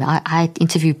Zoom, I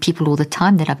interview people all the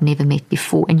time that I've never met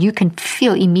before, and you can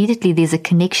feel immediately there's a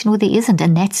connection or there isn't,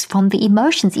 and that's from the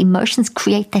emotions. Emotions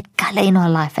create that color in our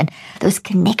life and those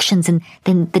connections, and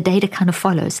then the data kind of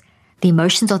follows. The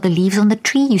emotions are the leaves on the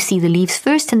tree. You see the leaves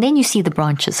first, and then you see the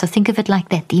branches. So think of it like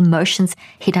that. The emotions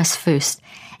hit us first.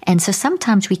 And so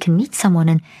sometimes we can meet someone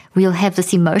and we'll have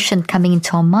this emotion coming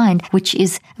into our mind, which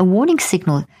is a warning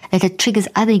signal that it triggers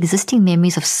other existing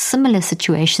memories of similar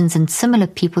situations and similar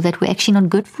people that were actually not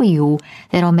good for you, or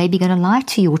that are maybe going to lie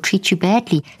to you or treat you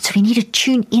badly. So we need to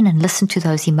tune in and listen to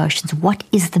those emotions. What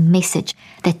is the message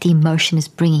that the emotion is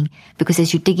bringing? Because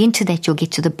as you dig into that, you'll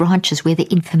get to the branches where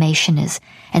the information is.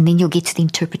 And then you'll get to the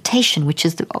interpretation, which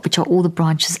are all the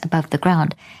branches above the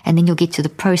ground. And then you'll get to the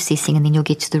processing, and then you'll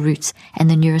get to the roots. And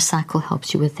the neurocycle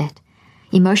helps you with that.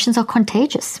 Emotions are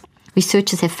contagious.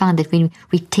 Researchers have found that when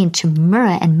we tend to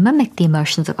mirror and mimic the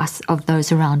emotions of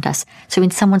those around us. So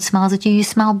when someone smiles at you, you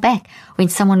smile back. When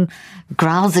someone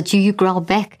growls at you, you growl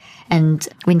back. And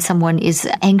when someone is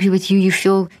angry with you, you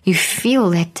feel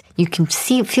that you can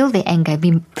feel their anger.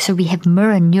 So we have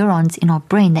mirror neurons in our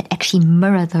brain that actually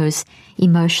mirror those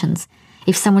emotions.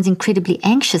 If someone's incredibly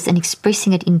anxious and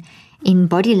expressing it in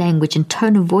body language and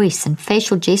tone of voice and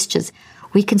facial gestures,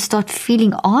 we can start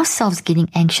feeling ourselves getting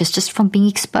anxious just from being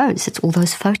exposed. It's all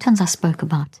those photons I spoke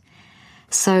about.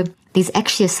 So there's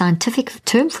actually a scientific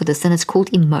term for this, and it's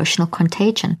called emotional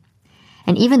contagion.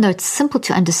 And even though it's simple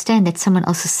to understand that someone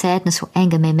else's sadness or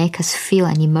anger may make us feel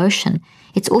an emotion,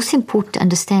 it's also important to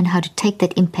understand how to take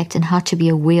that impact and how to be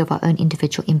aware of our own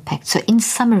individual impact. So in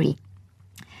summary,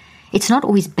 it's not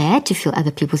always bad to feel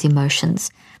other people's emotions,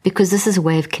 because this is a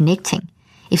way of connecting.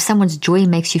 If someone's joy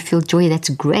makes you feel joy, that's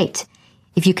great.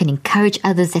 If you can encourage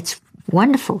others, that's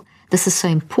wonderful. This is so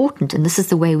important, and this is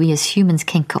the way we as humans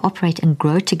can cooperate and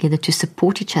grow together to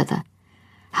support each other.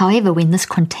 However, when this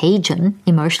contagion,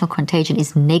 emotional contagion,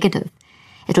 is negative,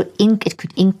 it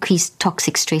could increase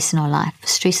toxic stress in our life.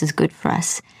 Stress is good for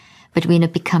us, but when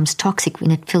it becomes toxic,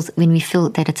 when we feel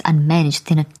that it's unmanaged,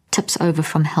 then it tips over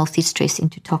from healthy stress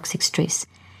into toxic stress.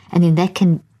 And then that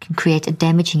can create a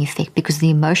damaging effect, because the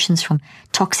emotions from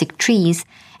toxic trees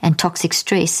and toxic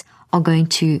stress are going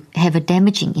to have a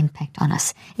damaging impact on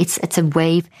us. It's a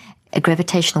wave, a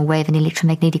gravitational wave, an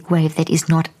electromagnetic wave that is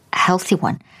not a healthy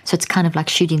one. So it's kind of like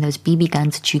shooting those BB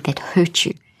guns at you that hurt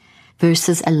you,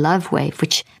 versus a love wave,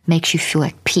 which makes you feel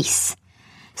at peace.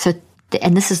 So,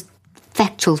 and this is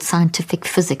factual scientific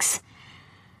physics.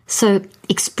 So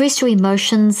express your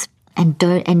emotions and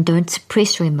don't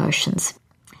suppress your emotions.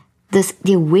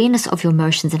 The awareness of your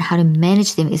emotions and how to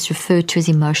manage them is referred to as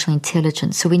emotional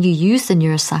intelligence. So when you use the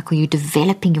neurocycle, you're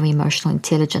developing your emotional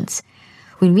intelligence.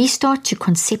 When we start to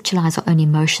conceptualize our own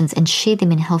emotions and share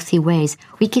them in healthy ways,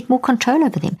 we get more control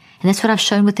over them. And that's what I've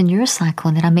shown with the neurocycle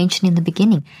and that I mentioned in the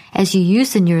beginning. As you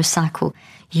use the neurocycle,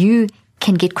 you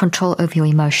can get control over your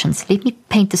emotions. Let me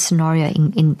paint the scenario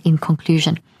in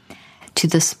conclusion to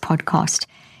this podcast.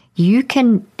 You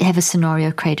can have a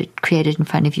scenario created in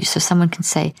front of you. So someone can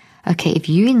say, okay, if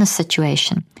you're in this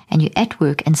situation and you're at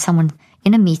work and someone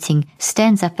in a meeting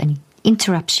stands up and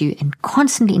interrupts you and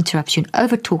constantly interrupts you and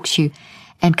overtalks you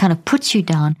and kind of puts you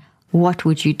down, what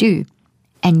would you do?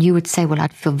 And you would say, well,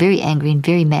 I'd feel very angry and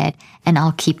very mad, and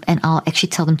I'll actually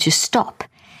tell them to stop.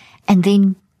 And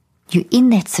then you're in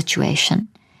that situation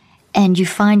and you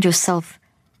find yourself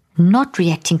not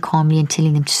reacting calmly and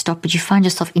telling them to stop, but you find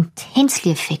yourself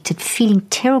intensely affected, feeling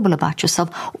terrible about yourself,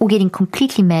 or getting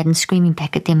completely mad and screaming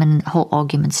back at them and a whole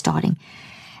argument starting.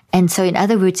 And so, in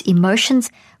other words,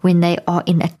 emotions, when they are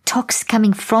in a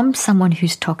coming from someone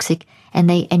who's toxic, and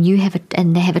they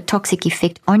have a toxic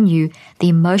effect on you, the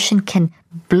emotion can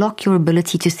block your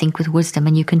ability to think with wisdom,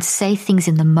 and you can say things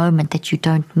in the moment that you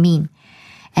don't mean.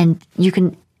 And you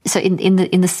can, so in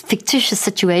this fictitious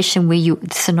situation where the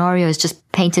scenario is just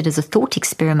painted as a thought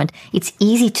experiment, it's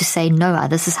easy to say, no,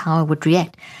 this is how I would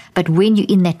react. But when you're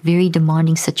in that very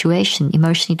demanding situation,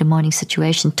 emotionally demanding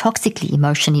situation, toxically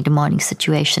emotionally demanding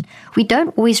situation, we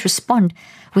don't always respond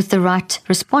with the right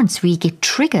response. We get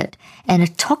triggered, and a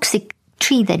toxic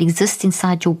tree that exists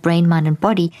inside your brain, mind, and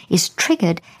body is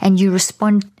triggered, and you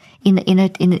respond in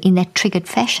that triggered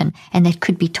fashion, and that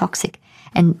could be toxic.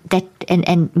 And that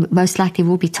most likely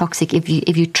will be toxic if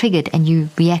you're triggered and you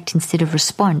react instead of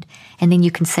respond. And then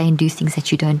you can say and do things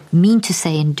that you don't mean to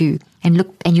say and do. And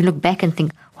you look back and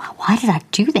think, wow, why did I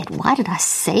do that? Why did I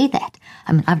say that?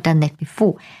 I mean, I've done that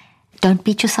before. Don't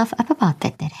beat yourself up about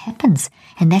that. That happens.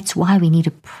 And that's why we need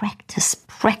to practice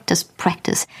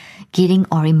getting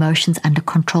our emotions under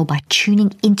control by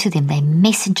tuning into them. They're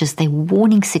messages, they're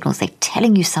warning signals, they're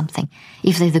telling you something.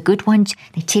 If they're the good ones,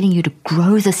 they're telling you to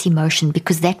grow this emotion,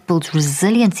 because that builds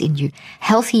resilience in you.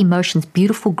 Healthy emotions,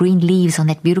 beautiful green leaves on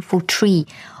that beautiful tree,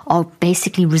 are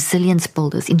basically resilience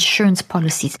builders, insurance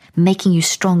policies, making you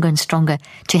stronger and stronger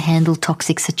to handle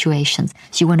toxic situations.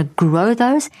 So you want to grow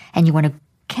those, and you want to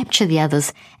capture the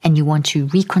others, and you want to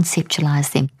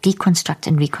reconceptualize them, deconstruct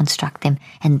and reconstruct them.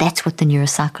 And that's what the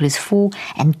neurocycle is for,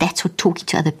 and that's what talking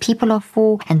to other people are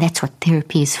for, and that's what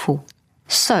therapy is for.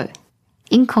 So,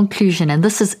 in conclusion, and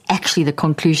this is actually the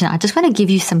conclusion, I just want to give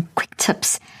you some quick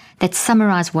tips that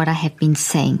summarize what I have been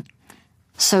saying.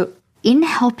 So, in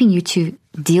helping you to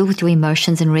deal with your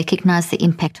emotions and recognize the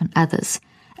impact on others,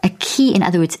 a key, in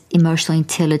other words, emotional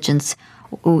intelligence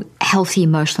or healthy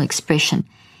emotional expression,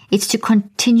 it's to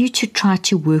continue to try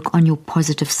to work on your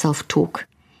positive self-talk.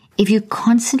 If you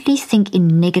constantly think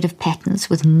in negative patterns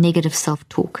with negative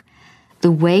self-talk,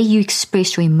 the way you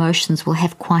express your emotions will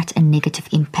have quite a negative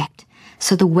impact.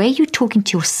 So the way you're talking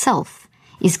to yourself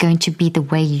is going to be the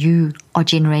way you are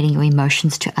generating your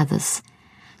emotions to others.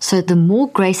 So the more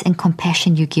grace and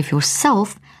compassion you give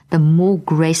yourself, the more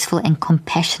graceful and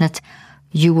compassionate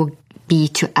you will be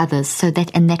to others.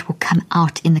 And that will come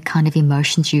out in the kind of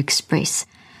emotions you express.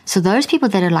 So those people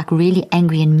that are like really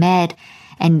angry and mad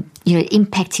and,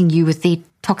 impacting you with their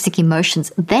toxic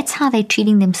emotions, that's how they're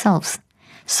treating themselves.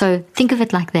 So think of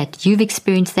it like that. You've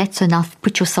experienced that, so now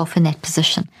put yourself in that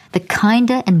position. The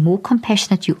kinder and more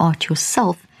compassionate you are to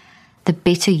yourself, the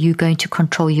better you're going to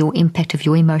control your impact of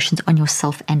your emotions on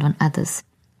yourself and on others.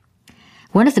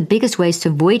 One of the biggest ways to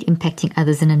avoid impacting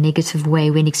others in a negative way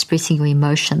when expressing your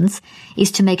emotions is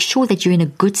to make sure that you're in a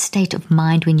good state of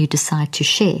mind when you decide to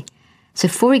share. So,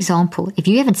 for example, if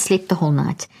you haven't slept the whole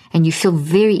night and you feel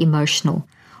very emotional,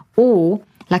 or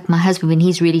like my husband, when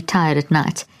he's really tired at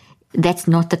night, that's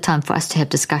not the time for us to have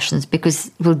discussions, because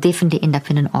we'll definitely end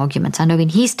up in an argument. I know when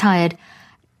he's tired,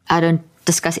 I don't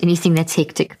discuss anything that's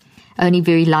hectic. only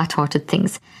very light-hearted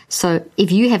things. So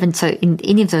if you haven't, so in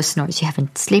any of those scenarios, you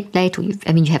haven't slept late, or you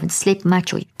haven't slept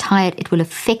much, or you're tired, it will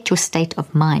affect your state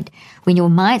of mind. When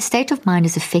your state of mind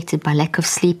is affected by lack of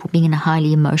sleep or being in a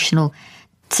highly emotional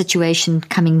situation,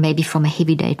 coming maybe from a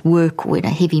heavy day at work or in a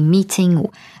heavy meeting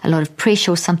or a lot of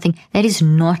pressure or something, that is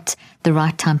not the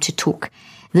right time to talk.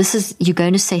 You're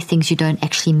going to say things you don't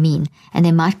actually mean, and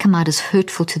they might come out as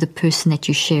hurtful to the person that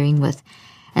you're sharing with.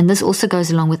 And this also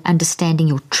goes along with understanding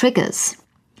your triggers.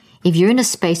 If you're in a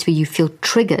space where you feel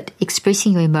triggered,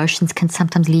 expressing your emotions can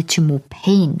sometimes lead to more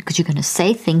pain because you're going to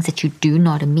say things that you do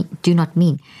not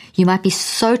mean. You might be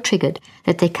so triggered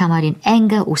that they come out in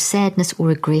anger or sadness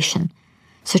or aggression.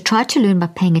 So try to learn by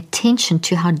paying attention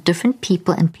to how different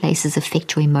people and places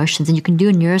affect your emotions. And you can do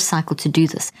a neurocycle to do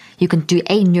this. You can do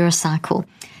a neurocycle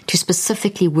to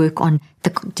specifically work on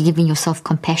giving yourself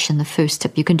compassion, the first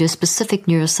tip. You can do a specific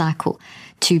neurocycle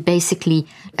to basically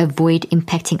avoid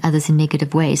impacting others in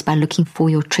negative ways by looking for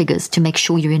your triggers to make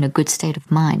sure you're in a good state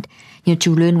of mind,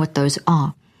 to learn what those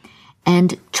are.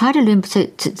 And try to learn, so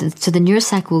the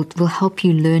neurocycle will help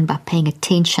you learn by paying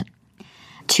attention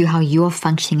to how you are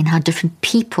functioning and how different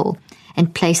people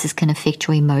and places can affect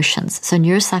your emotions. So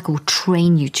neurocycle will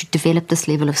train you to develop this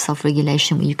level of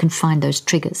self-regulation where you can find those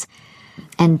triggers.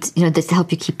 And, that to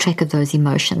help you keep track of those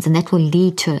emotions. And that will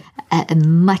lead to a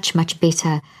much, much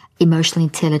better emotional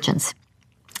intelligence.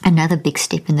 Another big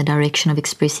step in the direction of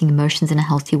expressing emotions in a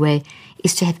healthy way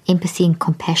is to have empathy and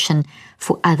compassion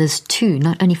for others too,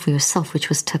 not only for yourself, which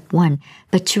was tip 1,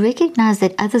 but to recognize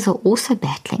that others are also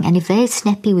battling. And if they're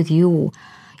snappy with you or,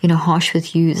 harsh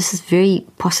with you, this is very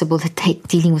possible that they're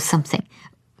dealing with something.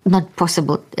 Not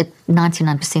possible, at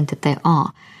 99% that they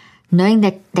are. Knowing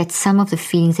that some of the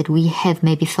feelings that we have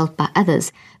may be felt by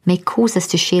others may cause us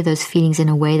to share those feelings in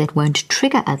a way that won't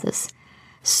trigger others.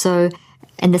 So,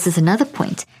 and this is another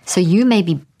point. So you may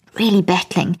be really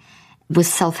battling with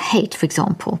self-hate, for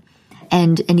example.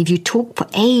 And if you talk for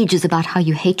ages about how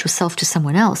you hate yourself to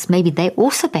someone else, maybe they're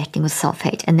also battling with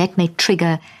self-hate, and that may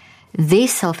trigger their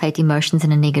self-hate emotions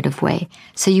in a negative way.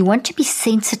 So you want to be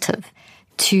sensitive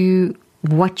to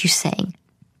what you're saying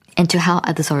and to how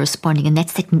others are responding. And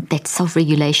that's that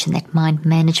self-regulation, that mind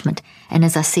management. And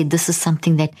as I said, this is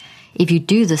something that if you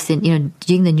do this, then,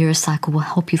 doing the neurocycle will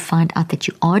help you find out that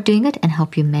you are doing it and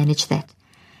help you manage that.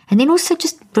 And then also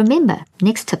just remember,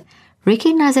 next tip,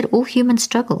 recognize that all humans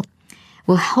struggle.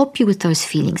 Will help you with those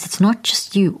feelings. It's not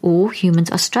just you. All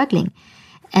humans are struggling.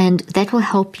 And that will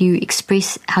help you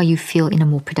express how you feel in a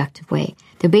more productive way.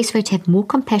 The best way to have more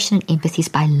compassion and empathy is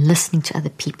by listening to other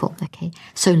people, okay?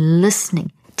 So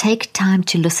listening. Take time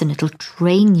to listen. It'll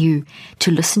train you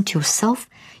to listen to yourself.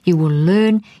 You will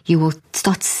learn. You will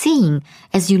start seeing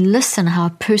as you listen how a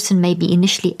person may be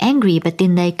initially angry, but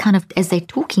then they kind of, as they're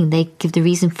talking, they give the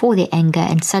reason for their anger,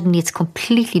 and suddenly it's a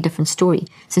completely different story.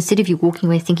 So instead of you walking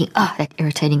away thinking, oh, that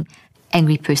irritating,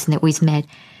 angry person, they're always mad,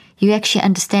 you actually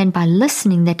understand by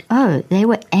listening that, oh, they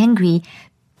were angry,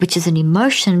 which is an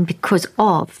emotion because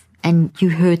of, and you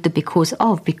heard the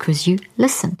because you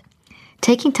listened.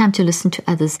 Taking time to listen to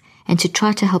others and to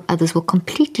try to help others will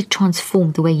completely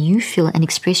transform the way you feel and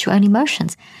express your own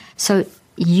emotions. So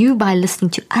you, by listening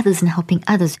to others and helping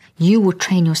others, you will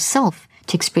train yourself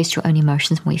to express your own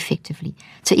emotions more effectively.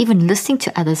 So even listening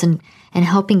to others and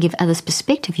helping give others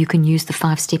perspective, you can use the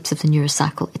 5 steps of the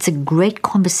neurocycle. It's a great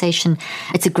conversation.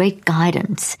 It's a great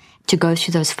guidance to go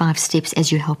through those 5 steps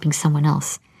as you're helping someone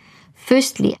else.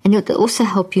 Firstly, and it'll also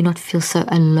help you not feel so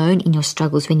alone in your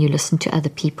struggles when you listen to other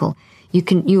people.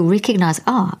 You'll recognize,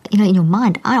 in your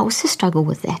mind, I also struggle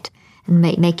with that, and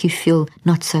make you feel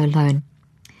not so alone.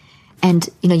 And,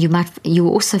 you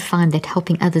will also find that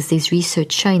helping others, there's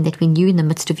research showing that when you're in the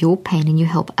midst of your pain and you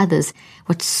help others,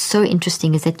 what's so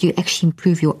interesting is that you actually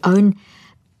improve your own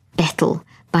battle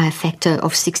by a factor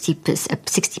of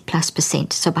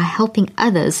 60+%. So by helping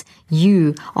others,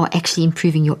 you are actually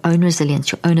improving your own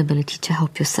resilience, your own ability to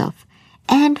help yourself.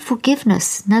 And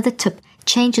forgiveness, another tip,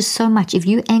 changes so much. If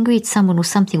you're angry at someone or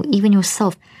something, or even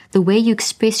yourself, the way you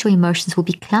express your emotions will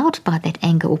be clouded by that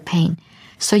anger or pain.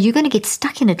 So you're going to get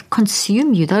stuck in it,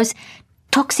 consume you. Those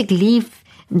toxic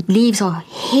leaves are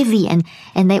heavy, and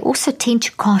they also tend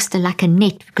to cast like a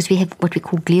net, because we have what we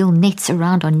call glial nets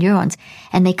around our neurons,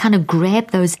 and they kind of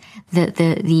grab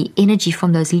the energy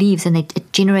from those leaves, and they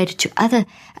generate it to other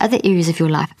areas of your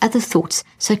life, other thoughts.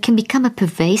 So it can become a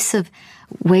pervasive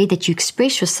way that you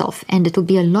express yourself, and it will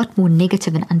be a lot more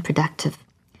negative and unproductive.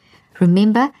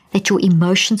 Remember that your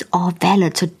emotions are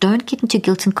valid, so don't get into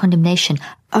guilt and condemnation.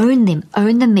 Own them,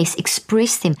 own the mess,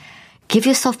 express them. Give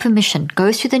yourself permission.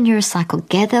 Go through the neurocycle,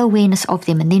 gather awareness of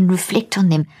them, and then reflect on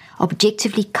them,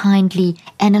 objectively, kindly,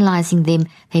 analyzing them.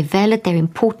 They're valid, they're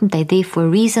important, they're there for a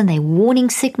reason, they're warning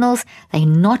signals, they're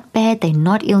not bad, they're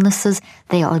not illnesses,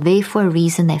 they are there for a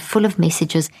reason, they're full of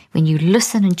messages. When you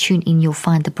listen and tune in, you'll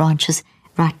find the branches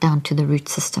right down to the root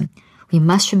system. We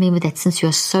must remember that since you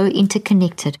are so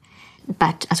interconnected,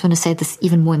 but I just want to say this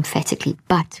even more emphatically,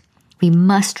 but we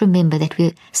must remember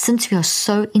that since we are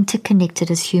so interconnected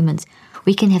as humans,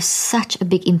 we can have such a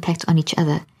big impact on each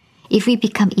other. If we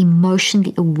become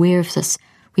emotionally aware of this,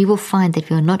 we will find that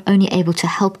we are not only able to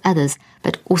help others,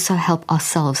 but also help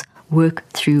ourselves work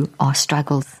through our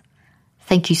struggles.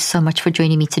 Thank you so much for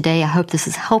joining me today. I hope this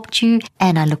has helped you,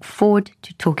 and I look forward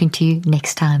to talking to you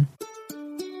next time.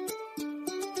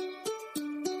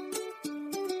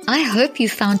 I hope you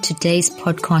found today's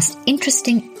podcast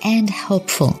interesting and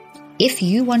helpful. If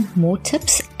you want more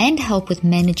tips and help with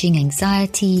managing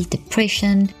anxiety,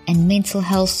 depression, and mental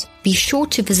health, be sure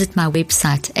to visit my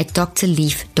website at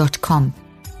drleaf.com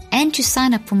and to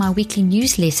sign up for my weekly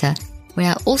newsletter,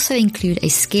 where I also include a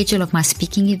schedule of my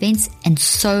speaking events and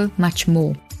so much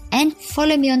more. And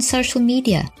follow me on social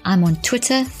media. I'm on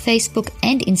Twitter, Facebook,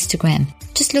 and Instagram.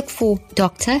 Just look for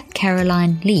Dr.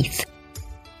 Caroline Leaf.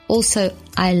 Also,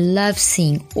 I love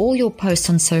seeing all your posts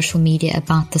on social media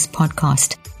about this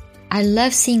podcast. I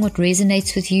love seeing what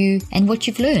resonates with you and what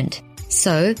you've learned.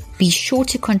 So be sure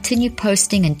to continue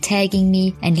posting and tagging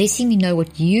me and letting me know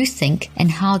what you think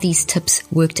and how these tips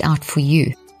worked out for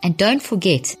you. And don't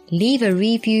forget, leave a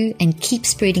review and keep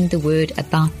spreading the word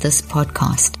about this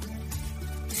podcast.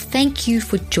 Thank you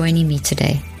for joining me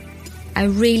today. I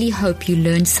really hope you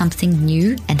learned something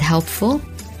new and helpful.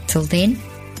 Till then,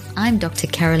 I'm Dr.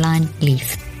 Caroline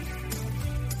Leaf.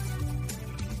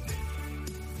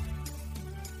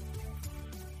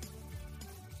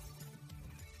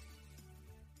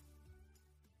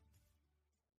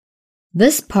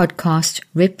 This podcast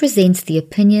represents the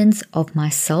opinions of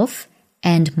myself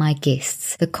and my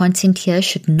guests. The content here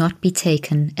should not be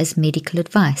taken as medical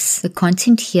advice. The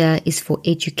content here is for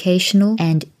educational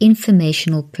and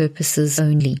informational purposes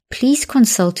only. Please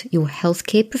consult your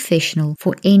healthcare professional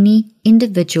for any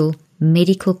individual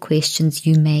medical questions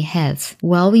you may have.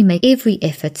 While we make every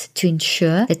effort to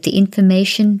ensure that the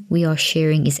information we are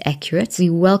sharing is accurate, we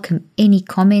welcome any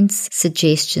comments,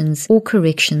 suggestions, or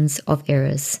corrections of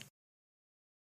errors.